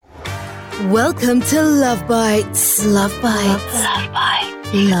Welcome to Love Bites. Love Bites. Love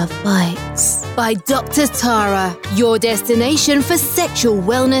Bites. Love Bites. By Dr. Tara, your destination for sexual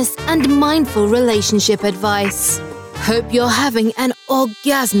wellness and mindful relationship advice. Hope you're having an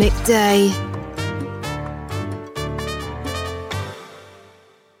orgasmic day.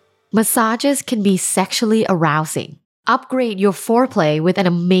 Massages can be sexually arousing. Upgrade your foreplay with an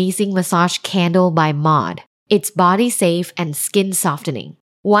amazing massage candle by Mod. It's body safe and skin softening.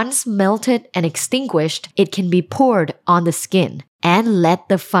 Once melted and extinguished, it can be poured on the skin and let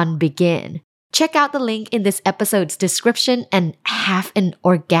the fun begin. Check out the link in this episode's description and have an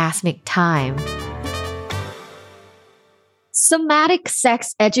orgasmic time. Somatic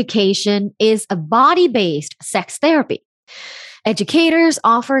sex education is a body-based sex therapy. Educators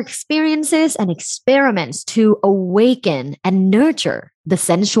offer experiences and experiments to awaken and nurture the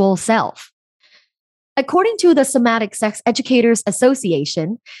sensual self. According to the Somatic Sex Educators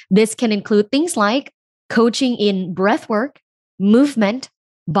Association, this can include things like coaching in breathwork, movement,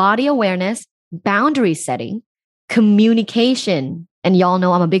 body awareness, boundary setting, communication, and y'all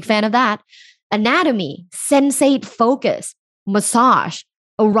know I'm a big fan of that, anatomy, sensate focus, massage,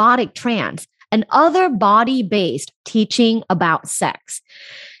 erotic trance, and other body-based teaching about sex.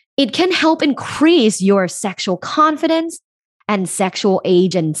 It can help increase your sexual confidence and sexual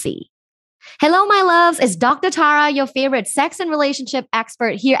agency. Hello, my loves. It's Dr. Tara, your favorite sex and relationship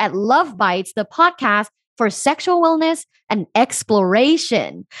expert here at Love Bites, the podcast for sexual wellness and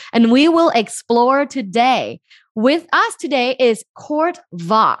exploration. And we will explore today. With us today is Court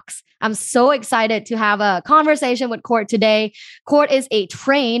Vox. I'm so excited to have a conversation with Court today. Court is a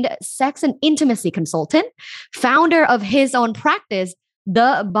trained sex and intimacy consultant, founder of his own practice,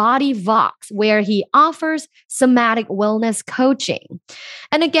 The Body Vox, where he offers somatic wellness coaching.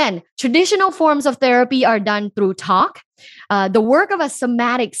 And again, traditional forms of therapy are done through talk. The work of a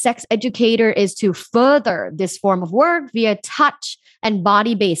somatic sex educator is to further this form of work via touch and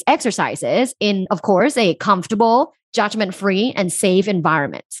body-based exercises in, of course, a comfortable, judgment-free, and safe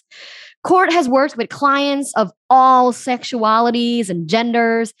environment. Court has worked with clients of all sexualities and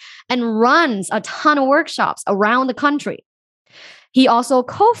genders and runs a ton of workshops around the country. He also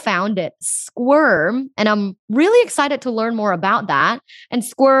co-founded Squirm, and I'm really excited to learn more about that. And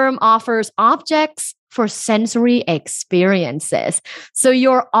Squirm offers objects for sensory experiences. So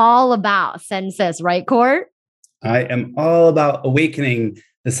you're all about senses, right, Court? I am all about awakening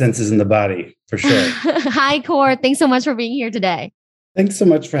the senses in the body, for sure. Hi, Court. Thanks so much for being here today. Thanks so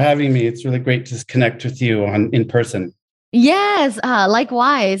much for having me. It's really great to connect with you in person. Yes,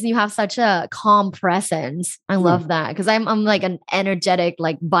 likewise. You have such a calm presence. I love that because I'm like an energetic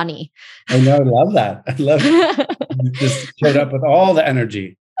like bunny. I know, I love that. I love it. You just showed up with all the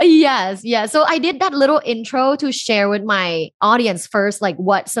energy. Yes, yeah. So I did that little intro to share with my audience first, like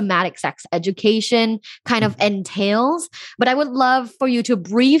what somatic sex education kind of entails. But I would love for you to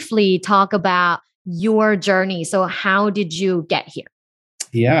briefly talk about your journey. So how did you get here?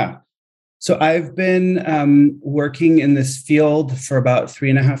 Yeah. So I've been working in this field for about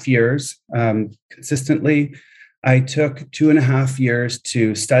 3.5 years consistently. I took 2.5 years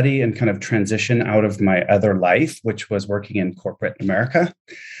to study and kind of transition out of my other life, which was working in corporate America.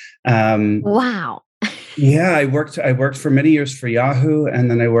 Wow. Yeah, I worked for many years for Yahoo, and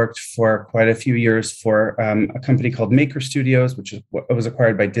then I worked for quite a few years for a company called Maker Studios, which was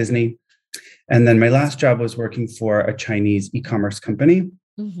acquired by Disney. And then my last job was working for a Chinese e-commerce company.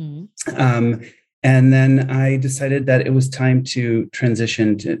 Mm-hmm. And then I decided that it was time to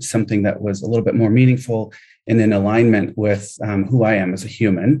transition to something that was a little bit more meaningful and in alignment with who I am as a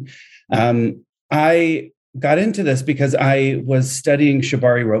human. I got into this because I was studying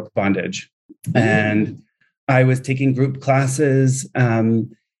shibari rope bondage, and I was taking group classes.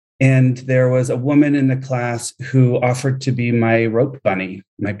 And there was a woman in the class who offered to be my rope bunny,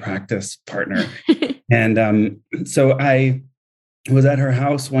 my practice partner. And so I was at her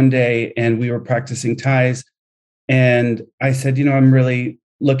house one day and we were practicing ties. And I said, I'm really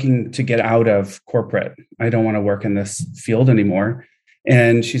looking to get out of corporate. I don't want to work in this field anymore.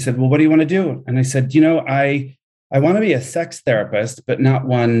 And she said, well, what do you want to do? And I said, I want to be a sex therapist, but not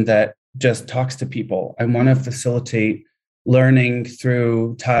one that just talks to people. I want to facilitate learning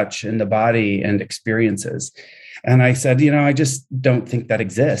through touch in the body and experiences. And I said, I just don't think that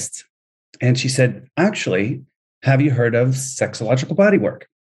exists. And she said, actually, have you heard of sexological bodywork?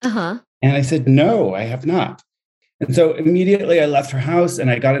 Uh-huh. And I said, no, I have not. And so immediately I left her house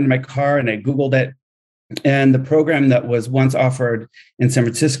and I got into my car and I Googled it. And the program that was once offered in San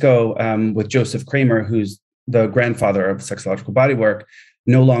Francisco with Joseph Kramer, who's the grandfather of sexological bodywork,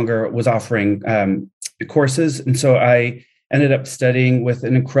 no longer was offering courses. And so I ended up studying with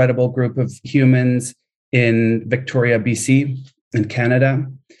an incredible group of humans in Victoria, BC, in Canada.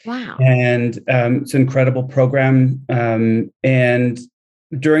 Wow. And it's an incredible program. And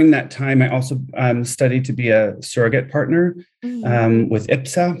during that time, I also studied to be a surrogate partner with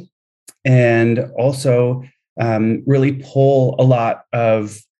IPSA, and also really pull a lot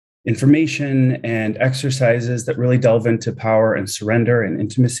of information and exercises that really delve into power and surrender and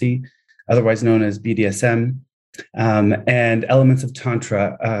intimacy, otherwise known as BDSM, and elements of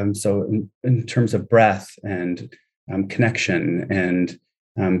Tantra. So in terms of breath and connection and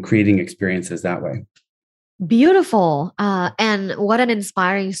creating experiences that way. Beautiful. And what an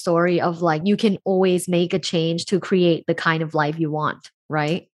inspiring story of like, you can always make a change to create the kind of life you want,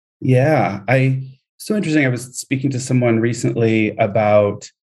 right? Yeah. So interesting. I was speaking to someone recently about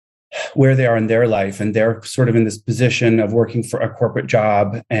where they are in their life, and they're sort of in this position of working for a corporate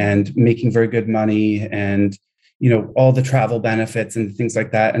job and making very good money and, all the travel benefits and things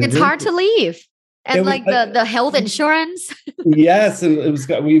like that. And it's really, hard to leave. And like the health insurance. Yes. And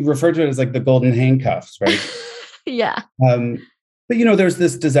we refer to it as like the golden handcuffs, right? Yeah. But, there's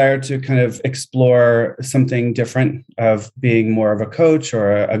this desire to kind of explore something different, of being more of a coach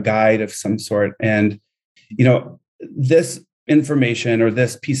or a guide of some sort. And, this information or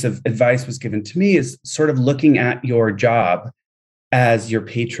this piece of advice was given to me is sort of looking at your job as your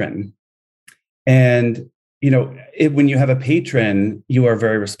patron. And, when you have a patron, you are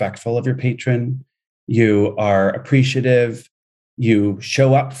very respectful of your patron. You are appreciative. You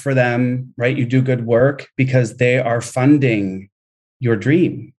show up for them, right? You do good work because they are funding your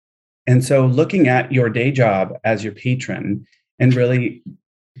dream. And so looking at your day job as your patron and really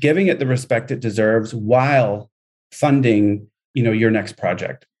giving it the respect it deserves while funding, your next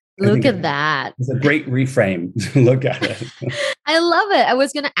project. Look at that. It's a great reframe to look at it. I love it. I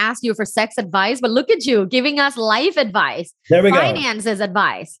was going to ask you for sex advice, but look at you giving us life advice. There we go. Finances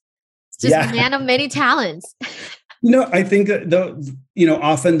advice. It's just man of many talents. I think that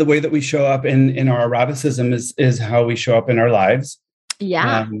often the way that we show up in our eroticism is how we show up in our lives.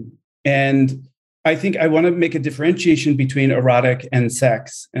 Yeah. And I think I want to make a differentiation between erotic and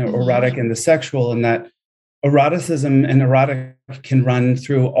sex, erotic and the sexual, and that eroticism and erotic can run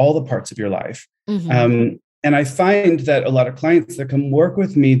through all the parts of your life. And I find that a lot of clients that come work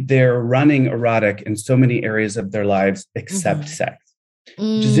with me, they're running erotic in so many areas of their lives except sex,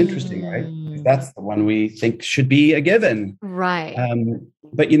 which is interesting, right? That's the one we think should be a given. Right.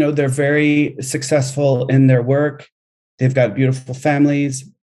 But, they're very successful in their work. They've got beautiful families.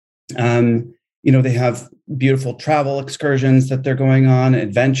 They have beautiful travel excursions that they're going on,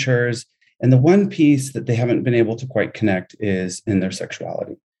 adventures. And the one piece that they haven't been able to quite connect is in their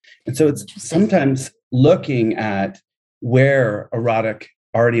sexuality. And so it's sometimes looking at where erotic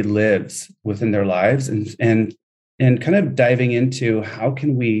already lives within their lives and kind of diving into how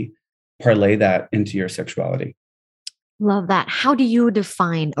can we parlay that into your sexuality. Love that. How do you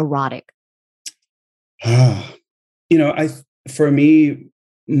define erotic? For me,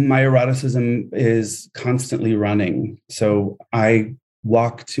 my eroticism is constantly running. So I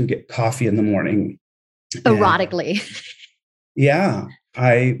walk to get coffee in the morning. Erotically. Yeah.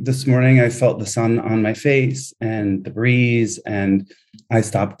 This morning I felt the sun on my face and the breeze, and I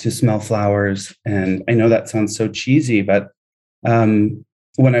stopped to smell flowers. And I know that sounds so cheesy, but when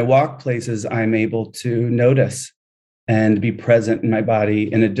I walk places, I'm able to notice and be present in my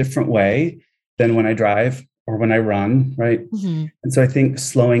body in a different way than when I drive or when I run, right? And so I think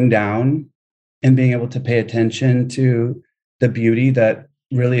slowing down and being able to pay attention to the beauty that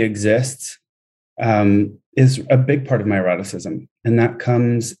really exists is a big part of my eroticism. And that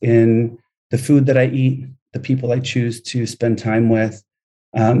comes in the food that I eat, the people I choose to spend time with,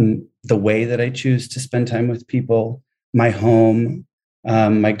 the way that I choose to spend time with people, my home,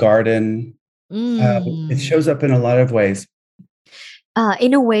 my garden. It shows up in a lot of ways.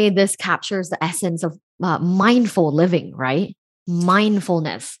 In a way, this captures the essence of mindful living, right?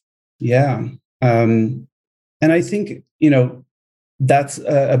 Mindfulness. Yeah. And I think, that's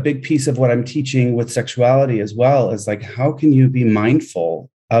a big piece of what I'm teaching with sexuality as well, is like, how can you be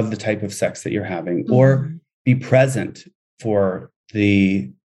mindful of the type of sex that you're having or be present for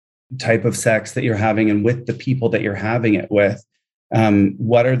the type of sex that you're having and with the people that you're having it with?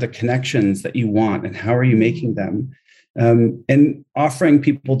 What are the connections that you want and how are you making them? And offering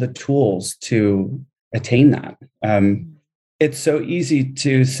people the tools to attain that. It's so easy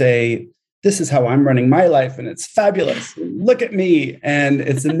to say, this is how I'm running my life and it's fabulous. Look at me. And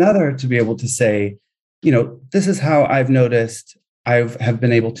it's another to be able to say, this is how I've noticed I have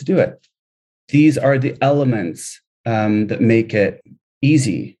been able to do it. These are the elements that make it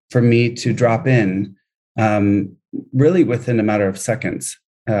easy for me to drop in really within a matter of seconds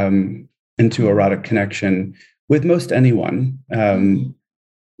into erotic connection with most anyone,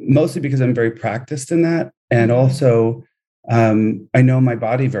 mostly because I'm very practiced in that. And also, I know my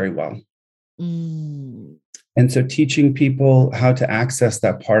body very well. And so teaching people how to access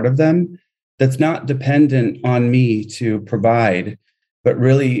that part of them that's not dependent on me to provide, but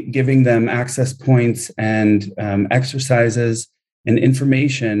really giving them access points and exercises and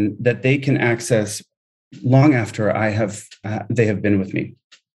information that they can access long after they have been with me.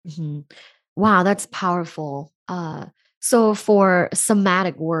 Wow, that's powerful. So for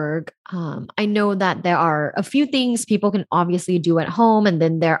somatic work, I know that there are a few things people can obviously do at home, and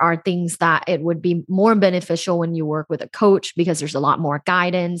then there are things that it would be more beneficial when you work with a coach because there's a lot more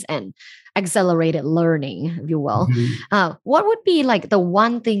guidance and accelerated learning, if you will. What would be like the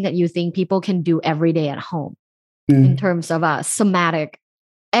one thing that you think people can do every day at home in terms of a somatic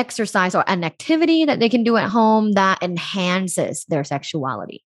exercise or an activity that they can do at home that enhances their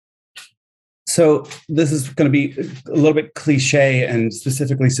sexuality? So this is going to be a little bit cliche, and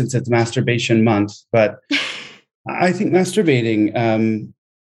specifically since it's masturbation month, but I think masturbating and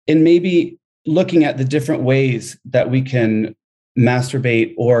maybe looking at the different ways that we can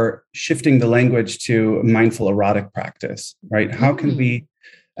masturbate, or shifting the language to mindful erotic practice, right? How can we,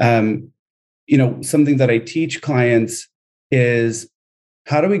 something that I teach clients is,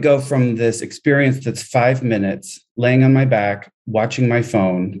 how do we go from this experience that's 5 minutes laying on my back, watching my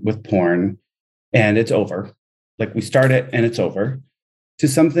phone with porn, and it's over, like we start it and it's over, to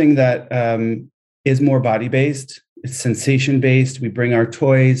something that is more body-based, it's sensation-based. We bring our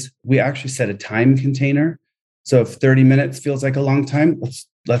toys. We actually set a time container. So if 30 minutes feels like a long time,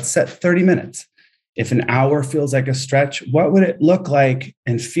 let's set 30 minutes. If an hour feels like a stretch, what would it look like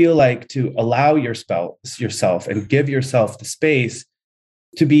and feel like to allow yourself and give yourself the space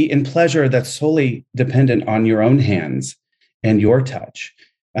to be in pleasure that's solely dependent on your own hands and your touch?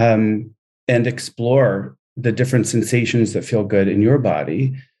 And explore the different sensations that feel good in your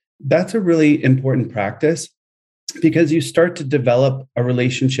body. That's a really important practice, because you start to develop a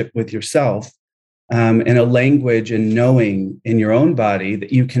relationship with yourself and a language and knowing in your own body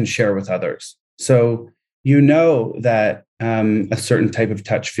that you can share with others. So you know that a certain type of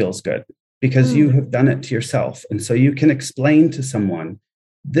touch feels good because you have done it to yourself. And so you can explain to someone,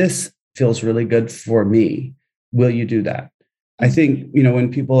 this feels really good for me. Will you do that? I think,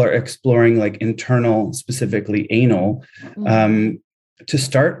 when people are exploring like internal, specifically anal, to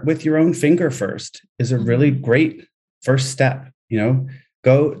start with your own finger first is a really great first step.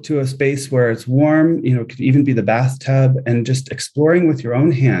 Go to a space where it's warm, it could even be the bathtub, and just exploring with your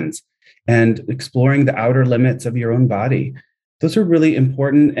own hands and exploring the outer limits of your own body. Those are really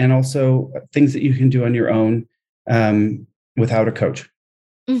important, and also things that you can do on your own without a coach.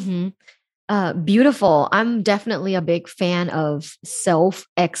 Beautiful. I'm definitely a big fan of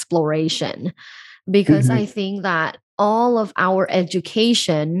self-exploration, because I think that all of our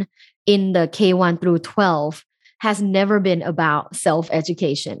education in the K1 through 12 has never been about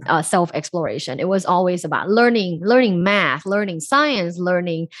self-education, self-exploration. It was always about learning math, learning science,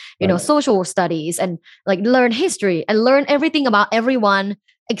 learning, social studies, and like learn history and learn everything about everyone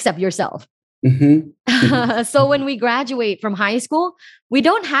except yourself. So when we graduate from high school, we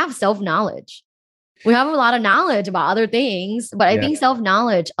don't have self-knowledge. We have a lot of knowledge about other things, but I think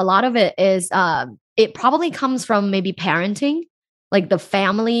self-knowledge, a lot of it is, it probably comes from maybe parenting, like the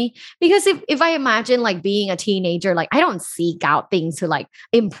family. Because if I imagine like being a teenager, like I don't seek out things to like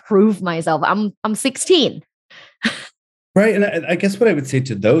improve myself. I'm 16. Right. And I guess what I would say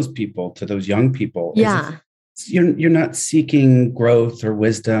to those people, to those young people, is you're not seeking growth or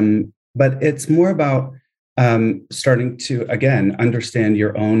wisdom, but it's more about starting to, again, understand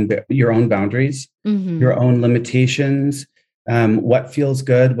your own boundaries, your own limitations, what feels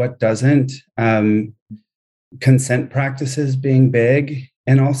good, what doesn't, consent practices being big,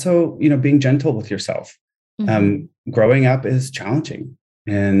 and also, being gentle with yourself. Growing up is challenging,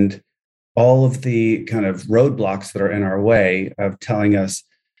 and all of the kind of roadblocks that are in our way of telling us,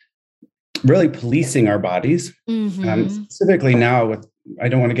 really policing our bodies, specifically now with, I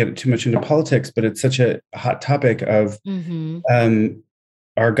don't want to get too much into politics, but it's such a hot topic of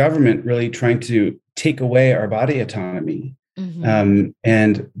our government really trying to take away our body autonomy and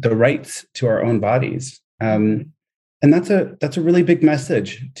the rights to our own bodies. And that's a really big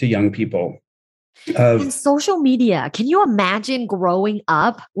message to young people. And social media, can you imagine growing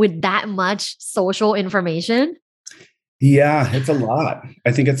up with that much social information? Yeah, it's a lot.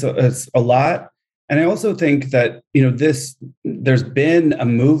 I think it's a lot. And I also think that, there's been a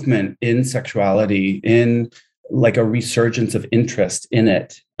movement in sexuality, in like a resurgence of interest in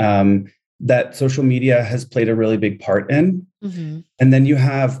it, that social media has played a really big part in. Mm-hmm. And then you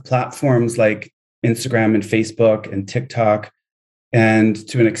have platforms like Instagram and Facebook and TikTok, and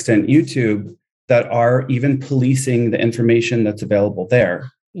to an extent, YouTube, that are even policing the information that's available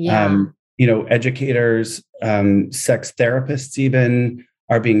there. Yeah. Educators, sex therapists even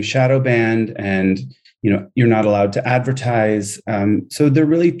are being shadow banned, and you're not allowed to advertise. So they're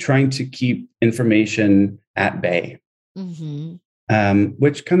really trying to keep information at bay,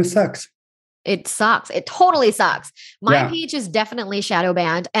 which kind of sucks. It sucks. It totally sucks. My page is definitely shadow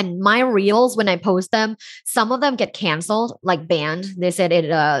banned, and my reels, when I post them, some of them get canceled, like banned. They said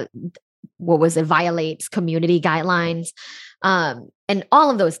it, violates community guidelines, and all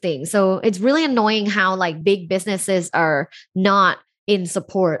of those things. So it's really annoying how like big businesses are not in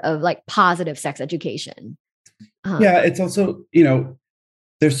support of like positive sex education. It's also,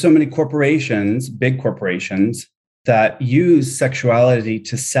 there's so many corporations, big corporations, that use sexuality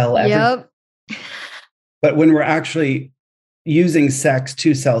to sell everything. Yep. But when we're actually using sex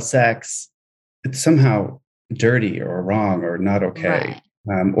to sell sex, it's somehow dirty or wrong or not okay.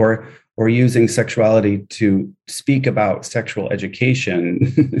 Right. Or using sexuality to speak about sexual education,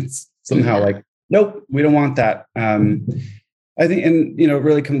 it's somehow like, nope, we don't want that. I think, and it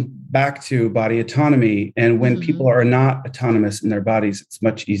really comes back to body autonomy. And when people are not autonomous in their bodies, it's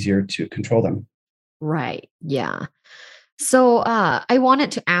much easier to control them. Right. Yeah. So I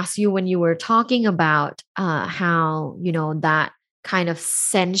wanted to ask you, when you were talking about how, that kind of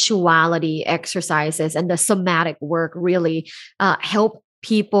sensuality exercises and the somatic work really help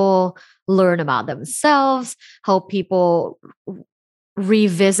people learn about themselves, help people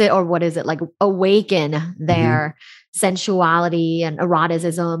revisit, or what is it, like awaken their sensuality and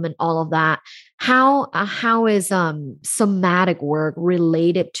eroticism and all of that. How is somatic work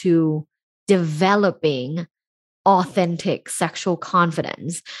related to developing authentic sexual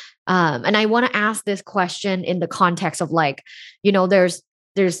confidence? And I want to ask this question in the context of like, there's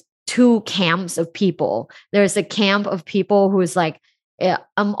two camps of people. There's a camp of people who's like,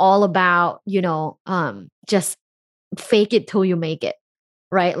 I'm all about, just fake it till you make it.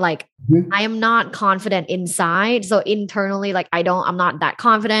 Right. Like I am not confident inside. So internally, like I'm not that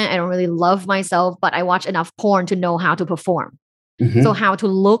confident. I don't really love myself, but I watch enough porn to know how to perform. So how to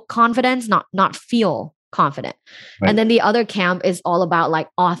look confident, not feel confident. Right. And then the other camp is all about like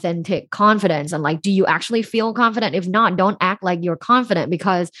authentic confidence. And like, do you actually feel confident? If not, don't act like you're confident,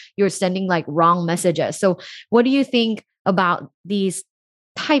 because you're sending like wrong messages. So what do you think about these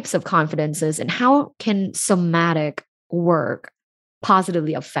types of confidences, and how can somatic work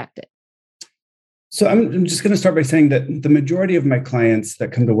positively affect it? So I'm just going to start by saying that the majority of my clients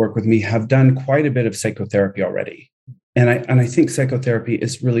that come to work with me have done quite a bit of psychotherapy already. And I think psychotherapy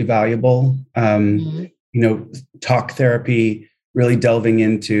is really valuable. Talk therapy, really delving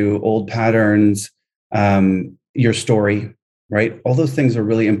into old patterns, your story, right? All those things are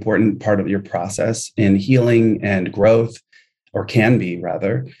really important part of your process in healing and growth, or can be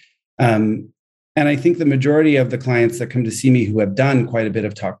rather. And I think the majority of the clients that come to see me who have done quite a bit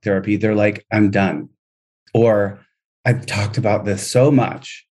of talk therapy, they're like, I'm done. Or I've talked about this so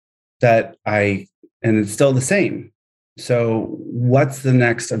much and it's still the same. So what's the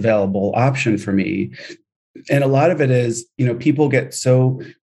next available option for me? And a lot of it is, people get so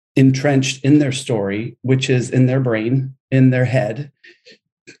entrenched in their story, which is in their brain, in their head.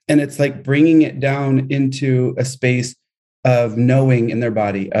 And it's like bringing it down into a space of knowing in their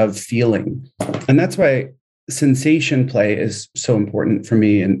body, of feeling. And that's why sensation play is so important for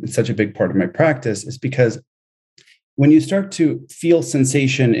me, and it's such a big part of my practice, is because when you start to feel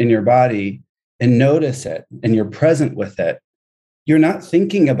sensation in your body and notice it, and you're present with it, you're not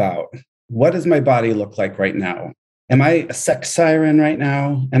thinking about, what does my body look like right now? Am I a sex siren right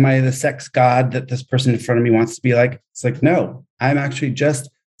now? Am I the sex god that this person in front of me wants to be like? It's like, no, I'm actually just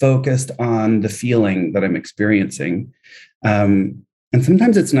focused on the feeling that I'm experiencing. And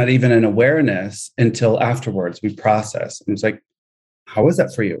sometimes it's not even an awareness until afterwards we process. And it's like, how was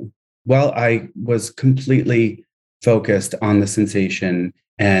that for you? Well, I was completely focused on the sensation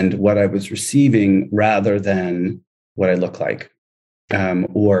and what I was receiving rather than what I look like,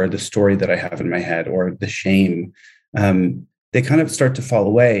 or the story that I have in my head, or the shame. They kind of start to fall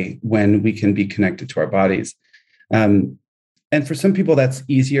away when we can be connected to our bodies. And for some people, that's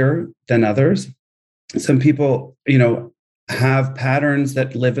easier than others. Some people, have patterns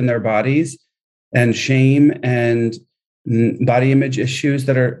that live in their bodies, and shame and body image issues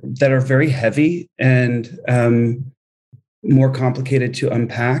that are very heavy and more complicated to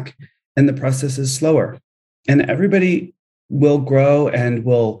unpack. And the process is slower. And everybody will grow and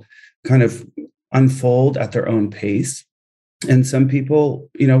will kind of unfold at their own pace. And some people,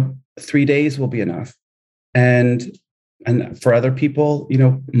 3 days will be enough. And for other people,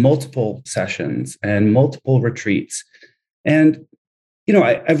 multiple sessions and multiple retreats. And,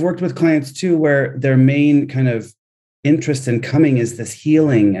 I've worked with clients too, where their main kind of interest in coming is this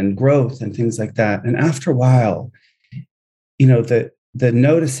healing and growth and things like that. And after a while, the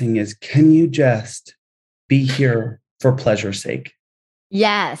noticing is, can you just be here for pleasure's sake?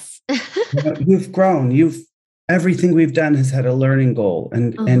 Yes. You've grown. Everything we've done has had a learning goal,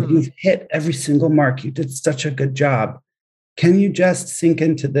 and you've hit every single mark. You did such a good job. Can you just sink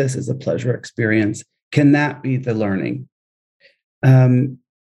into this as a pleasure experience? Can that be the learning?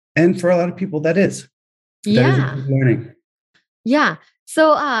 And for a lot of people, that is. That is learning. Yeah.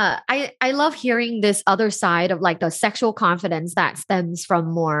 So I love hearing this other side of like the sexual confidence that stems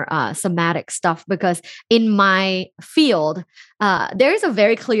from more somatic stuff, because in my field, there is a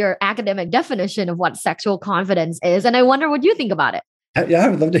very clear academic definition of what sexual confidence is. And I wonder what you think about it. Yeah, I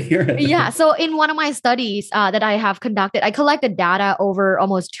would love to hear it. Yeah. So in one of my studies that I have conducted, I collected data over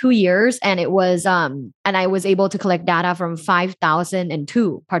almost 2 years, and it was and I was able to collect data from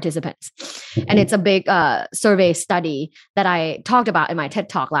 5,002 participants. And it's a big survey study that I talked about in my TED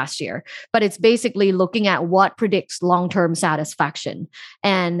Talk last year. But it's basically looking at what predicts long-term satisfaction.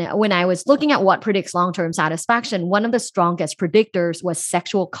 And when I was looking at what predicts long-term satisfaction, one of the strongest predictors was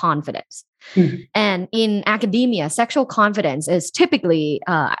sexual confidence. And in academia, sexual confidence is typically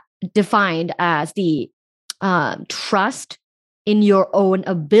defined as the trust in your own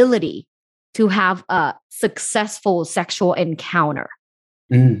ability to have a successful sexual encounter.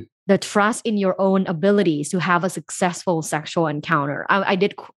 The trust in your own abilities to have a successful sexual encounter. I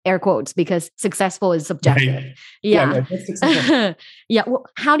did air quotes because successful is subjective. Right. Yeah. Yeah. Well,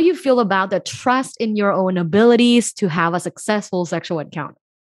 how do you feel about the trust in your own abilities to have a successful sexual encounter?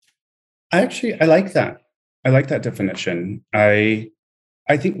 I like that. I like that definition. I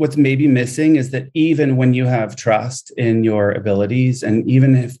think what's maybe missing is that even when you have trust in your abilities, and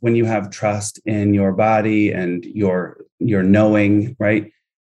even when you have trust in your body and your knowing, right,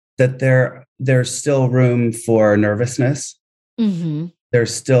 that there's still room for nervousness.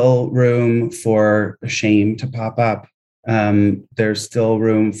 There's still room for shame to pop up. There's still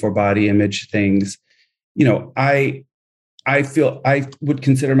room for body image things. I feel I would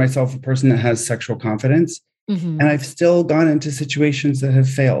consider myself a person that has sexual confidence, and I've still gone into situations that have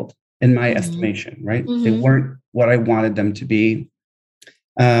failed in my estimation, right? They weren't what I wanted them to be.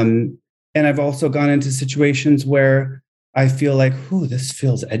 And I've also gone into situations where I feel like, this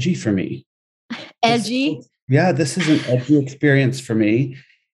feels edgy for me. Edgy? This is an edgy experience for me.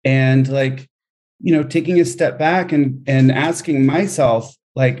 And taking a step back and asking myself,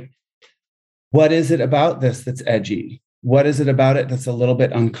 what is it about this that's edgy? What is it about it that's a little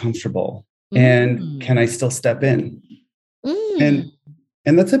bit uncomfortable? And can I still step in? And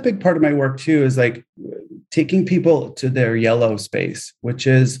that's a big part of my work too, is taking people to their yellow space, which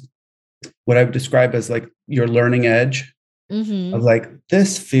is what I would describe as your learning edge of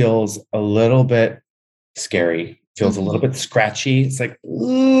this feels a little bit scary, feels a little bit scratchy. It's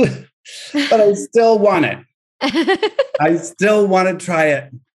ooh, but I still want it. I still want to try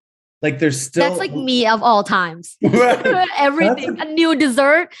it. There's still... That's me of all times. Right. Everything. A new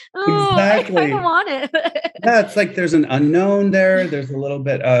dessert. Oh, exactly. I don't want it. It's there's an unknown there. There's a little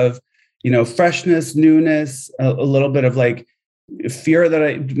bit of, freshness, newness, a little bit of fear that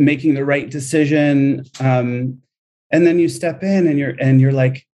I'm making the right decision. And then you step in and you're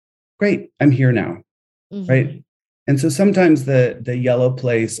like, great, I'm here now. Right. And so sometimes the yellow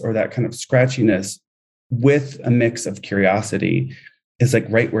place, or that kind of scratchiness with a mix of curiosity, is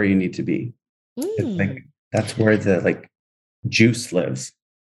right where you need to be. It's that's where the juice lives.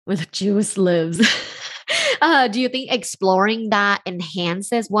 Where the juice lives. Do you think exploring that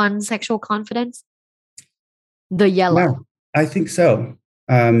enhances one's sexual confidence? The yellow. Yeah, I think so.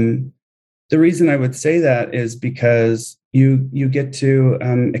 The reason I would say that is because you get to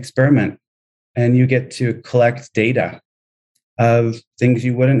experiment, and you get to collect data of things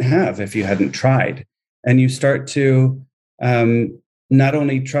you wouldn't have if you hadn't tried. And you start to not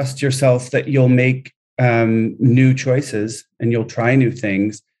only trust yourself that you'll make new choices and you'll try new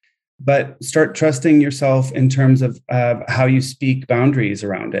things, but start trusting yourself in terms of how you speak boundaries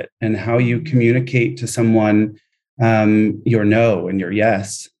around it, and how you communicate to someone your no and your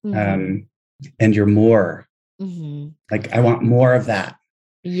yes, and your more. I want more of that.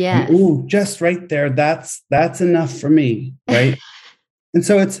 Yeah. Ooh, just right there. That's enough for me, right? And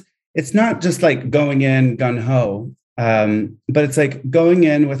so it's not just going in gung ho. But it's going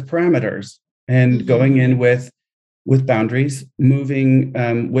in with parameters, and going in with boundaries, moving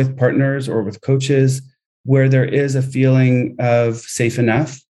with partners or with coaches where there is a feeling of safe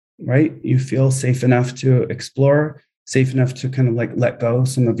enough, right? You feel safe enough to explore, safe enough to kind of like let go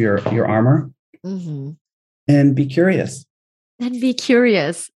some of your armor and be curious. And be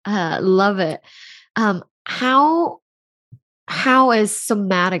curious. Love it. How is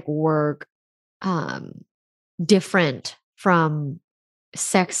somatic work different from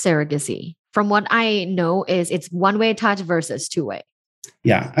sex surrogacy? From what I know is it's one-way touch versus two-way.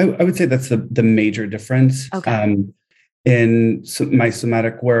 Yeah, I would say that's the major difference. Okay. In my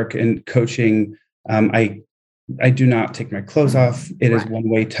somatic work and coaching, I do not take my clothes off. It is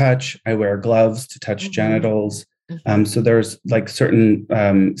one-way touch. I wear gloves to touch genitals. So there's like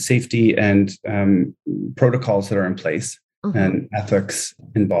certain safety and protocols that are in place and ethics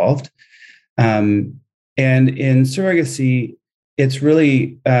involved. And in surrogacy, it's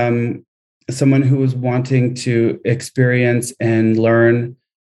really someone who is wanting to experience and learn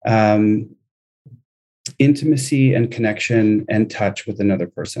intimacy and connection and touch with another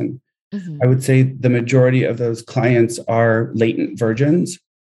person. I would say the majority of those clients are latent virgins.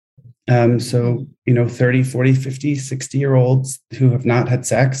 So, 30, 40, 50, 60-year-olds who have not had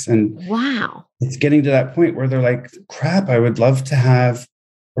sex. And wow, it's getting to that point where they're like, crap, I would love to have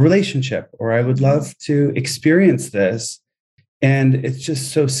a relationship, or I would love to experience this. And it's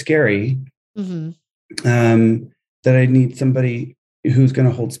just so scary that I need somebody who's going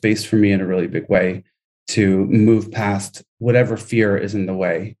to hold space for me in a really big way to move past whatever fear is in the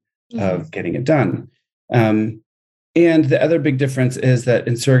way of getting it done. And the other big difference is that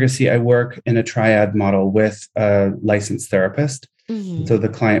in surrogacy, I work in a triad model with a licensed therapist. So the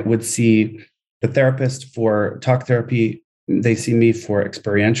client would see the therapist for talk therapy. They see me for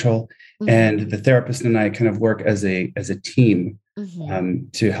experiential, and the therapist and I kind of work as a team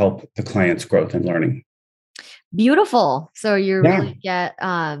to help the client's growth and learning. Beautiful. So really get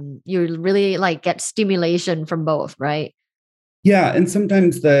stimulation from both, right? Yeah, and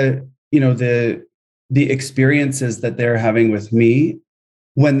sometimes the experiences that they're having with me,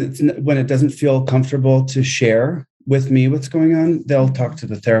 when it doesn't feel comfortable to share with me what's going on, they'll talk to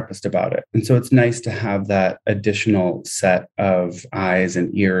the therapist about it. And so it's nice to have that additional set of eyes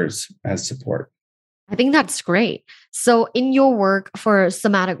and ears as support. I think that's great. So in your work for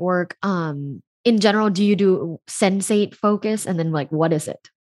somatic work, in general, do you do sensate focus? And then what is it?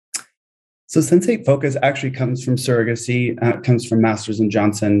 So sensate focus actually comes from surrogacy, comes from Masters and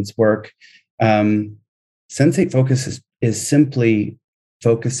Johnson's work. Sensate focus is simply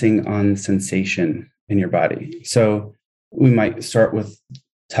focusing on sensation in your body. So we might start with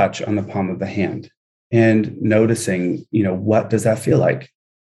touch on the palm of the hand and noticing, what does that feel like?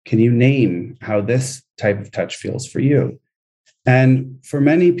 Can you name how this type of touch feels for you? And for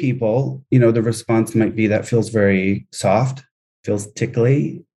many people, the response might be that feels very soft, feels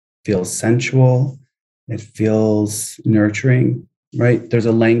tickly, feels sensual, it feels nurturing, right? There's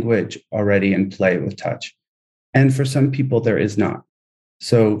a language already in play with touch. And for some people, there is not.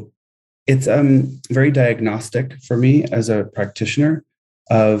 So it's very diagnostic for me as a practitioner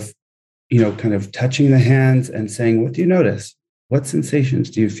of, kind of touching the hands and saying, what do you notice? What sensations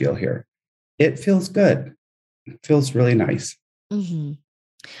do you feel here? It feels good. It feels really nice. And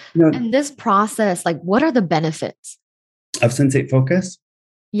this process, what are the benefits of sensate focus?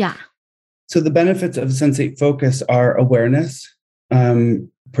 Yeah. So the benefits of sensate focus are awareness.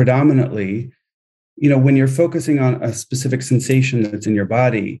 Predominantly, when you're focusing on a specific sensation that's in your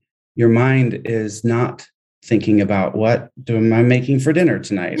body, your mind is not thinking about what am I making for dinner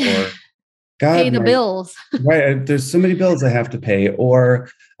tonight, or God, pay the bills. Right, there's so many bills I have to pay, or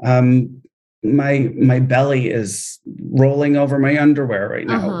my belly is rolling over my underwear right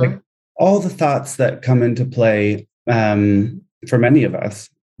now. All the thoughts that come into play for many of us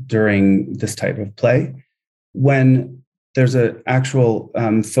during this type of play, when there's an actual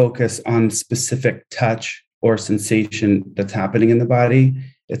focus on specific touch or sensation that's happening in the body,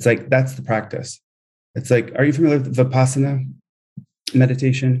 it's like that's the practice. It's like, are you familiar with Vipassana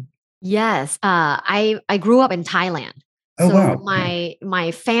meditation? Yes, I grew up in Thailand. Oh, so wow.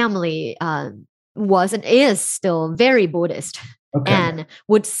 My family was and is still very Buddhist, and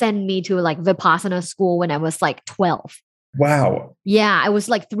would send me to Vipassana school when I was 12. Wow. Yeah, I was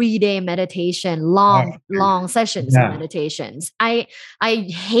 3-day meditation, long sessions of meditations. I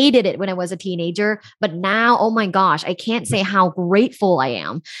hated it when I was a teenager, but now, oh my gosh, I can't say how grateful I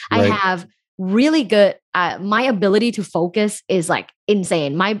am. Right. I have really good, my ability to focus is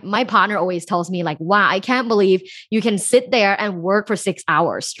insane. My partner always tells me wow, I can't believe you can sit there and work for 6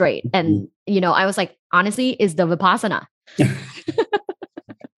 hours straight. And, I was honestly, is the Vipassana.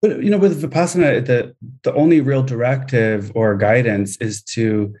 But, with Vipassana, the only real directive or guidance is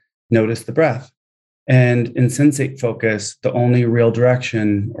to notice the breath And in sensate focus, the only real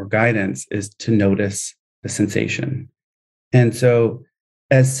direction or guidance is to notice the sensation. And so,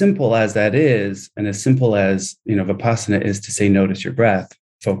 as simple as that is, and as simple as, Vipassana is to say, notice your breath,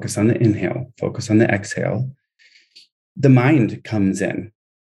 focus on the inhale, focus on the exhale, the mind comes in,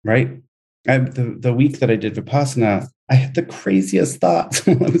 right? The week that I did Vipassana, I had the craziest thoughts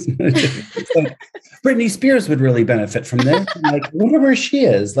while I was meditating. It's like, Britney Spears would really benefit from this. I'm like, I wonder where she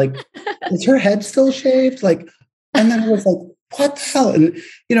is. Like, is her head still shaved? Like, and then I was like, what the hell? And,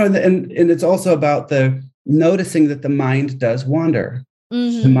 and it's also about the noticing that the mind does wander.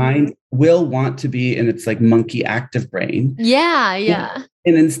 Mm-hmm. The mind will want to be in its like monkey active brain. Yeah.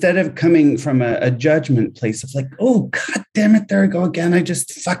 And instead of coming from a judgment place of like, oh, God damn it, there I go again. I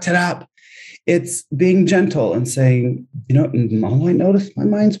just fucked it up. It's being gentle and saying, all I notice, my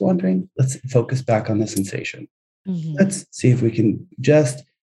mind's wandering. Let's focus back on the sensation. Mm-hmm. Let's see if we can just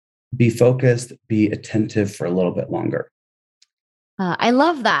be focused, be attentive for a little bit longer. I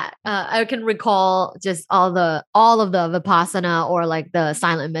love that. I can recall just all of the Vipassana or like the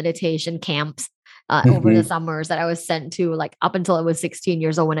silent meditation camps over the summers that I was sent to, like up until I was 16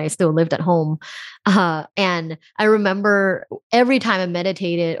 years old when I still lived at home. And I remember every time I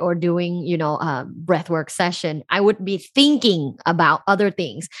meditated or doing, breathwork session, I would be thinking about other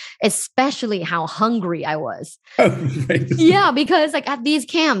things, especially how hungry I was. Oh, right. Yeah, because like at these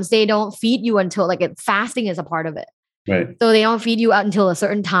camps, they don't feed you until fasting is a part of it. Right. So they don't feed you out until a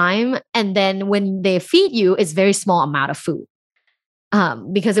certain time. And then when they feed you, it's very small amount of food.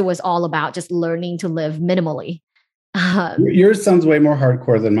 Because it was all about just learning to live minimally. Yours sounds way more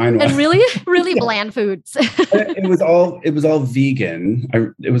hardcore than mine was. And really bland foods. It was all vegan.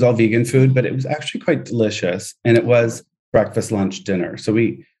 It was all vegan food, but it was actually quite delicious. And it was breakfast, lunch, dinner. So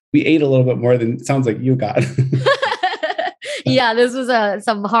we ate a little bit more than it sounds like you got. Yeah, this was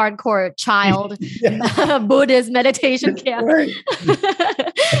some hardcore child Buddhist meditation camp. Right.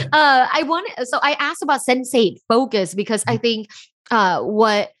 I asked about sensate focus because I think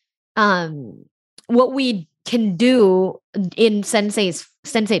what we can do in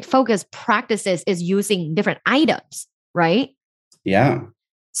sensate focus practices is using different items, right? Yeah.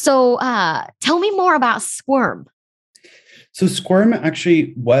 So tell me more about Squirm. So Squirm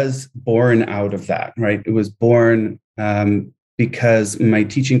actually was born out of that, right? It was born because my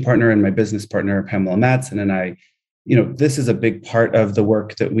teaching partner and my business partner, Pamela Madsen, and I, this is a big part of the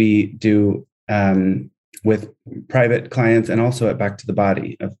work that we do with private clients and also at Back to the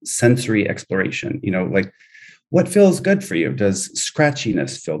Body of sensory exploration. Like what feels good for you? Does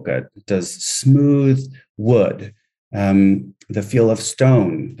scratchiness feel good? Does smooth wood, the feel of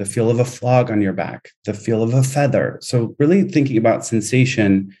stone, the feel of a flog on your back, the feel of a feather? So really thinking about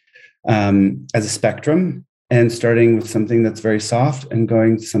sensation as a spectrum and starting with something that's very soft and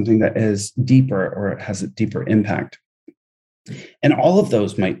going to something that is deeper or has a deeper impact. And all of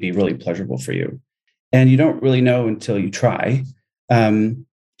those might be really pleasurable for you. And you don't really know until you try. And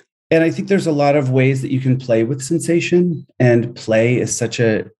I think there's a lot of ways that you can play with sensation, and play is such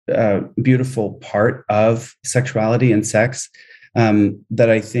a beautiful part of sexuality and sex that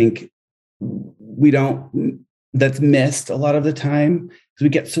I think that's missed a lot of the time because we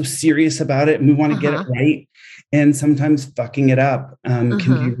get so serious about it and we want to get it right. And sometimes fucking it up can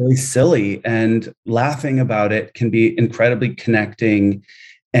be really silly, and laughing about it can be incredibly connecting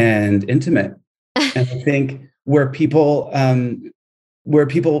and intimate. And I think where people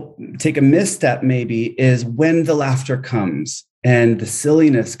take a misstep maybe is when the laughter comes and the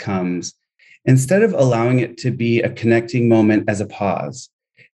silliness comes, instead of allowing it to be a connecting moment as a pause,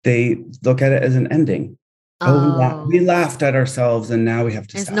 they look at it as an ending. We laughed at ourselves and now we have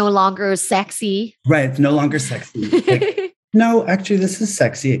to It's stop. no longer sexy. Right. It's no longer sexy. Like, no, actually, this is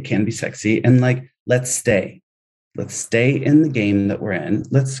sexy. It can be sexy. And like, let's stay in the game that we're in.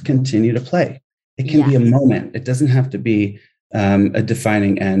 Let's continue to play. It can be a moment. It doesn't have to be a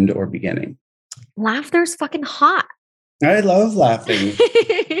defining end or beginning. Laughter's fucking hot. I love laughing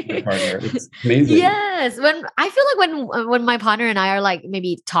with my partner. It's amazing. Yes. When I feel like when my partner and I are like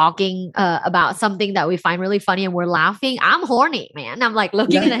maybe talking about something that we find really funny and we're laughing, I'm horny, man. I'm like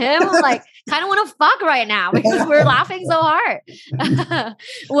looking at him, I'm like, kind of want to fuck right now because we're laughing so hard.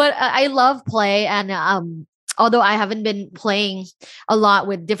 I love play, and although I haven't been playing a lot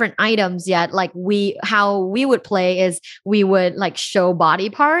with different items yet, like how we would play is we would like show body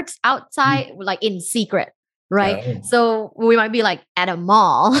parts outside, like in secret. Right. Oh. So we might be like at a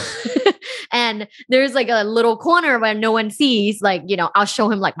mall and there's like a little corner where no one sees, like, I'll show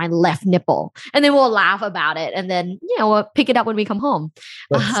him like my left nipple and then we'll laugh about it. And then, we'll pick it up when we come home.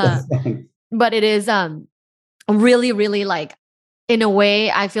 But it is really, really like, in a way,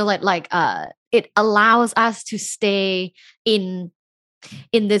 I feel like it allows us to stay in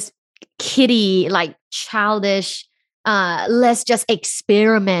this kiddie, like childish, let's just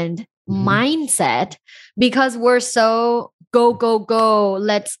experiment mindset, because we're so go, go, go,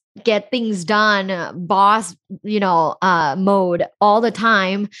 let's get things done, boss, mode all the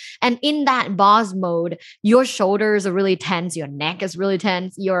time. And in that boss mode, your shoulders are really tense, your neck is really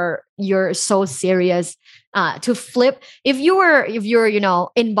tense, you're so serious. To flip, if you're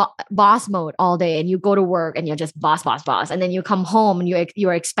in boss mode all day and you go to work and you're just boss, and then you come home and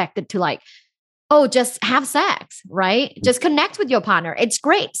you're expected to like, oh, just have sex, right? Just connect with your partner. It's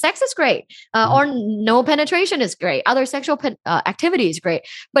great. Sex is great. Or no penetration is great. Other sexual activity is great.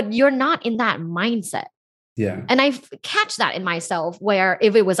 But you're not in that mindset. Yeah. And I catch that in myself, where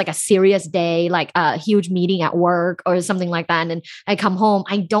if it was like a serious day, like a huge meeting at work or something like that, and then I come home,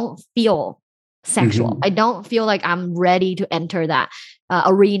 I don't feel sexual. I don't feel like I'm ready to enter that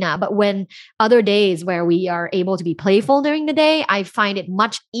arena. But when other days where we are able to be playful during the day, I find it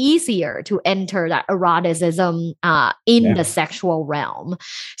much easier to enter that eroticism in the sexual realm.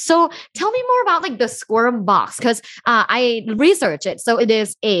 So tell me more about like the Squirm box, because I researched it. So it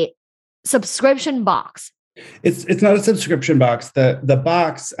is a subscription box. It's not a subscription box. The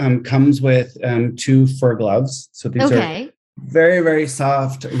box comes with 2 fur gloves. So these are very, very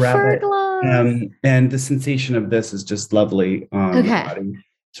soft rabbit. And the sensation of this is just lovely on the body.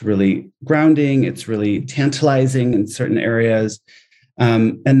 It's really grounding. It's really tantalizing in certain areas.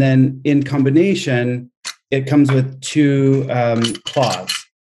 And then in combination, it comes with 2 claws.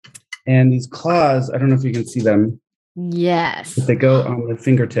 And these claws, I don't know if you can see them. Yes. But they go on the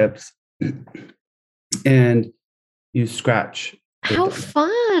fingertips and you scratch. How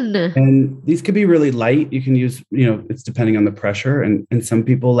fun. And these could be really light. You can use, it's depending on the pressure. And some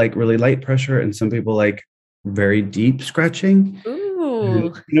people like really light pressure and some people like very deep scratching.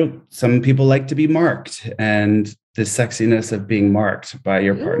 Ooh. And, some people like to be marked and the sexiness of being marked by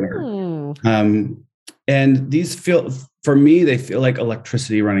your partner. And these for me, they feel like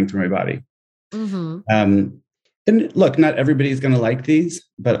electricity running through my body. And look, not everybody's going to like these,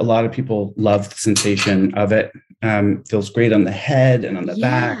 but a lot of people love the sensation of it. Feels great on the head and on the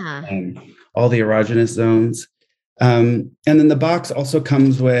back and all the erogenous zones. And then the box also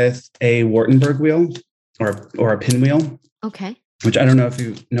comes with a Wartenberg wheel or a pinwheel. Okay. Which I don't know if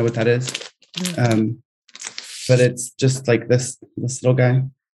you know what that is. But it's just like this little guy.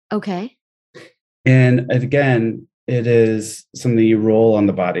 Okay. And again, it is something you roll on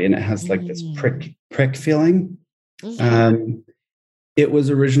the body and it has like this prick feeling. It was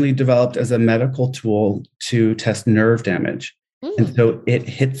originally developed as a medical tool to test nerve damage. And so it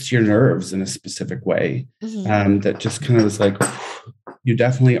hits your nerves in a specific way that just kind of is like, you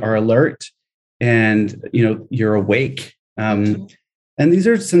definitely are alert and, you're awake. And these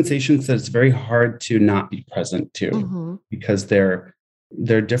are sensations that it's very hard to not be present to because they're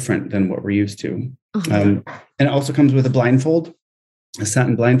different than what we're used to. And it also comes with a blindfold, a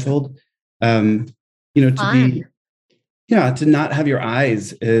satin blindfold, to not have your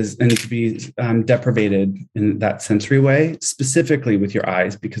eyes and to be deprivated in that sensory way, specifically with your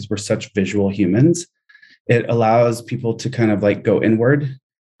eyes, because we're such visual humans. It allows people to kind of like go inward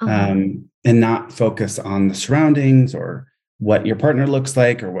and not focus on the surroundings or what your partner looks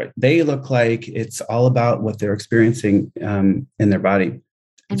like or what they look like. It's all about what they're experiencing in their body.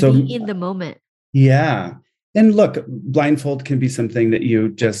 And so, be in the moment. Yeah. And look, blindfold can be something that you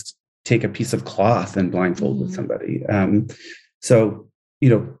just take a piece of cloth and blindfold with somebody. So,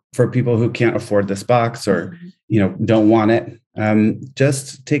 for people who can't afford this box or, don't want it,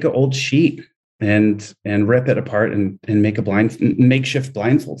 just take an old sheet and rip it apart and make a makeshift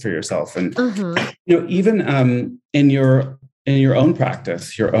blindfold for yourself. And, even in your own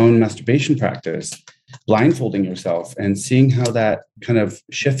practice, your own masturbation practice, blindfolding yourself and seeing how that kind of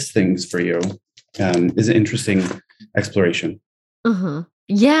shifts things for you is an interesting exploration.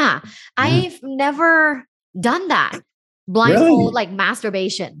 Yeah. I've never done that. Blindfold, like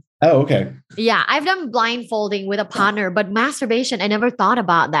masturbation. Oh, okay. Yeah. I've done blindfolding with a partner, but masturbation, I never thought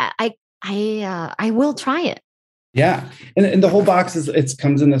about that. I will try it. Yeah. And the whole box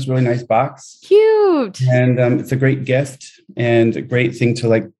comes in this really nice box. Cute. And it's a great gift and a great thing to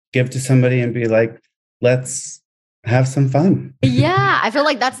like give to somebody and be like, let's have some fun. Yeah. I feel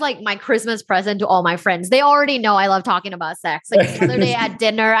like that's like my Christmas present to all my friends. They already know I love talking about sex. Like the other day at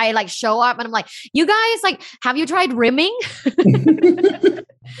dinner, I like show up and I'm like, you guys, like, have you tried rimming?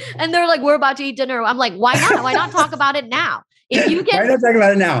 And they're like, we're about to eat dinner. I'm like, why not? Why not talk about it now? If you can, why not talk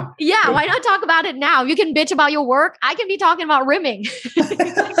about it now? Yeah, why not talk about it now? You can bitch about your work. I can be talking about rimming.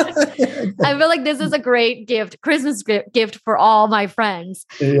 I feel like this is a great gift, Christmas gift for all my friends.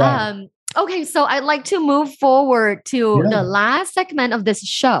 Yeah. Okay, so I'd like to move forward to the last segment of this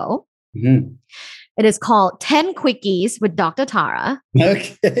show. Mm-hmm. It is called 10 Quickies with Dr. Tara.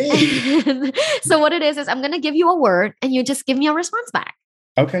 Okay. So what it is I'm going to give you a word and you just give me a response back.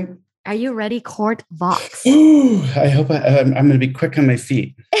 Okay. Are you ready, Court Vox? Ooh, I hope I'm going to be quick on my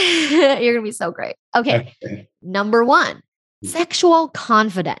feet. You're going to be so great. Okay. Number 1, sexual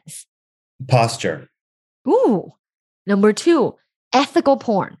confidence. Posture. Ooh. Number 2, ethical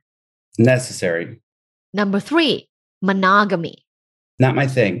porn. Necessary. Number 3, monogamy. Not my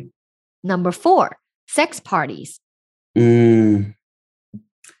thing. Number 4, sex parties. Edgy.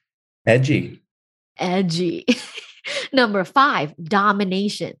 Edgy. Number 5,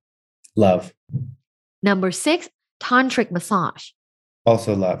 domination. Love. Number 6, tantric massage.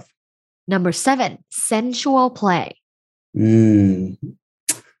 Also love. Number 7, sensual play. That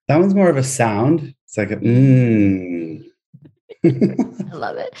one's more of a sound. It's like a I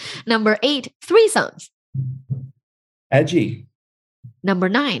love it. Number 8, threesomes. Edgy. Number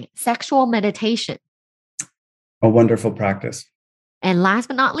 9, sexual meditation. A wonderful practice. And last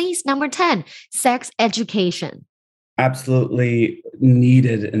but not least, number 10, sex education. Absolutely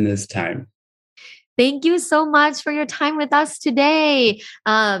needed in this time. Thank you so much for your time with us today.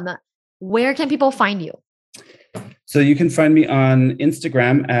 Where can people find you? So you can find me on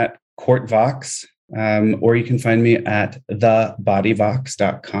Instagram at CourtVox, or you can find me at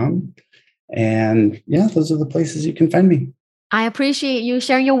thebodyvox.com. And yeah, those are the places you can find me. I appreciate you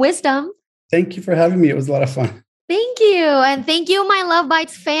sharing your wisdom. Thank you for having me. It was a lot of fun. Thank you. And thank you, my Love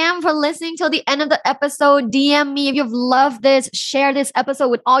Bites fam, for listening till the end of the episode. DM me if you've loved this. Share this episode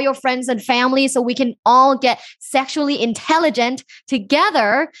with all your friends and family so we can all get sexually intelligent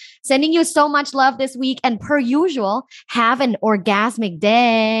together. Sending you so much love this week. And per usual, have an orgasmic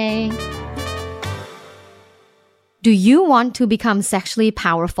day. Do you want to become sexually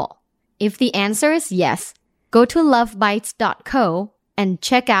powerful? If the answer is yes, go to lovebites.co and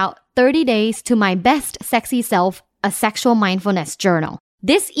check out 30 Days to My Best Sexy Self, a Sexual Mindfulness Journal.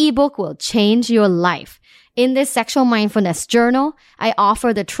 This ebook will change your life. In this sexual mindfulness journal, I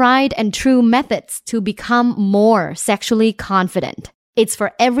offer the tried and true methods to become more sexually confident. It's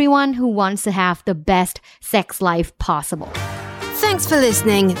for everyone who wants to have the best sex life possible. Thanks for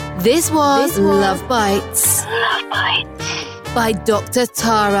listening. This was Love Bites. Love Bites. By Dr.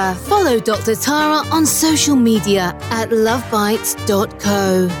 Tara. Follow Dr. Tara on social media at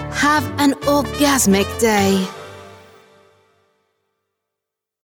lovebites.co. Have an orgasmic day.